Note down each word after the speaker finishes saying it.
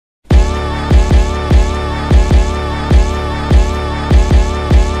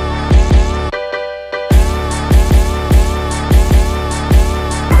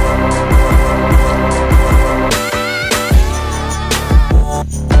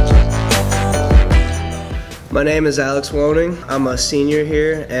My name is Alex Wooning. I'm a senior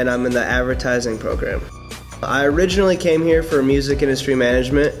here and I'm in the advertising program. I originally came here for music industry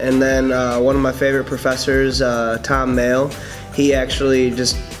management, and then one of my favorite professors, Tom Mayle, he actually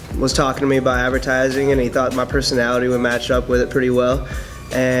just was talking to me about advertising and he thought my personality would match up with it pretty well.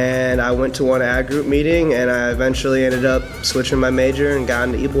 And I went to one ad group meeting and I eventually ended up switching my major and got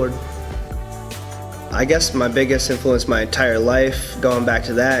into e-board. I guess my biggest influence my entire life, going back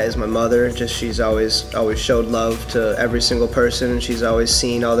to that, is my mother. Just she's always showed love to every single person. She's always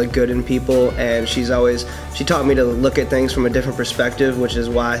seen all the good in people, and she taught me to look at things from a different perspective, which is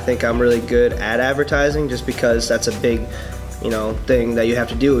why I think I'm really good at advertising, just because that's a big, thing that you have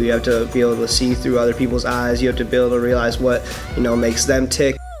to do. You have to be able to see through other people's eyes. You have to be able to realize what, makes them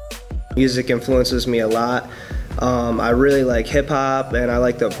tick. Music influences me a lot. I really like hip hop and I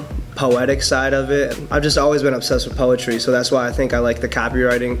like the poetic side of it. I've just always been obsessed with poetry, so that's why I think I like the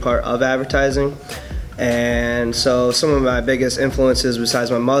copywriting part of advertising. And so some of my biggest influences besides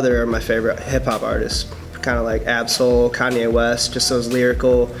my mother are my favorite hip hop artists, kind of like Ab-Soul, Kanye West, just those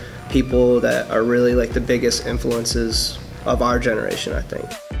lyrical people that are really like the biggest influences of our generation, I think.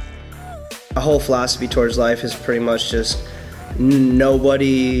 My whole philosophy towards life is pretty much just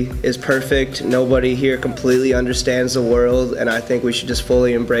nobody is perfect, nobody here completely understands the world, and I think we should just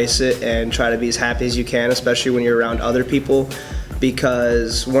fully embrace it and try to be as happy as you can, especially when you're around other people,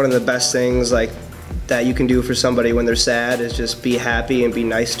 because one of the best things that you can do for somebody when they're sad is just be happy and be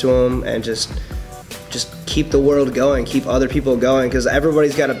nice to them and just keep the world going, keep other people going, because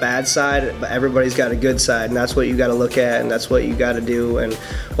everybody's got a bad side, but everybody's got a good side, and that's what you got to look at, and that's what you got to do. And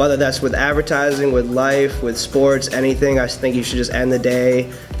whether that's with advertising, with life, with sports, anything, I think you should just end the day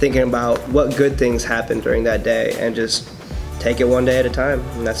thinking about what good things happened during that day and just take it one day at a time,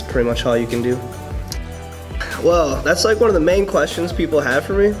 and that's pretty much all you can do. Well, that's like one of the main questions people have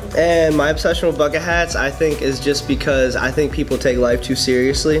for me, and my obsession with bucket hats, I think, is just because I think people take life too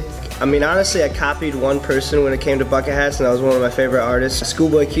seriously. I mean, honestly, I copied one person when it came to bucket hats, and that was one of my favorite artists,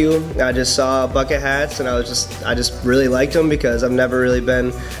 Schoolboy Q. I just saw bucket hats, and I just really liked them because I've never really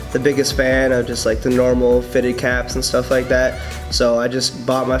been the biggest fan of just like the normal fitted caps and stuff like that. So I just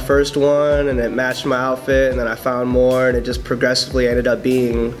bought my first one, and it matched my outfit, and then I found more, and it just progressively ended up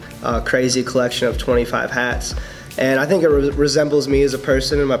being a crazy collection of 25 hats. And I think it resembles me as a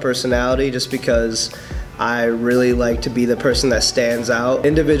person and my personality, just because I really like to be the person that stands out.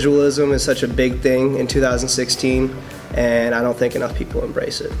 Individualism is such a big thing in 2016, and I don't think enough people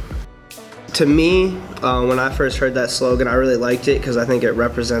embrace it. To me, when I first heard that slogan, I really liked it because I think it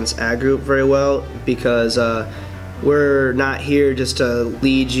represents ad group very well, because we're not here just to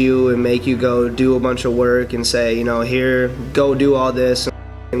lead you and make you go do a bunch of work and say, here, go do all this.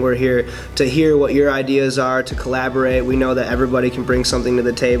 And we're here to hear what your ideas are, to collaborate. We know that everybody can bring something to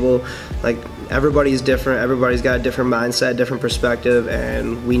the table. Like, everybody's different, everybody's got a different mindset, different perspective,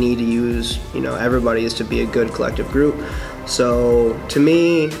 and we need to use, everybody is to be a good collective group. So to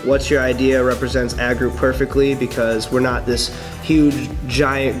me, What's Your Idea represents ad group perfectly, because we're not this huge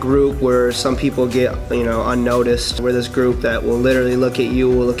giant group where some people get unnoticed. We're this group that will literally look at you,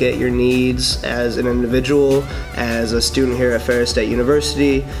 will look at your needs as an individual, as a student here at Ferris State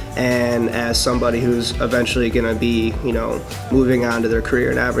University, and as somebody who's eventually going to be moving on to their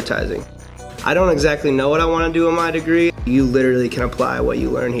career in advertising. I don't exactly know what I want to do in my degree. You literally can apply what you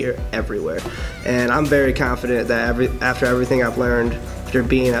learn here everywhere. And I'm very confident that after everything I've learned, after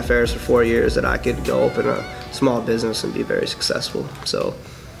being at Ferris for 4 years, that I could go open a small business and be very successful. So,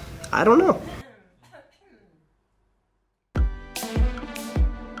 I don't know.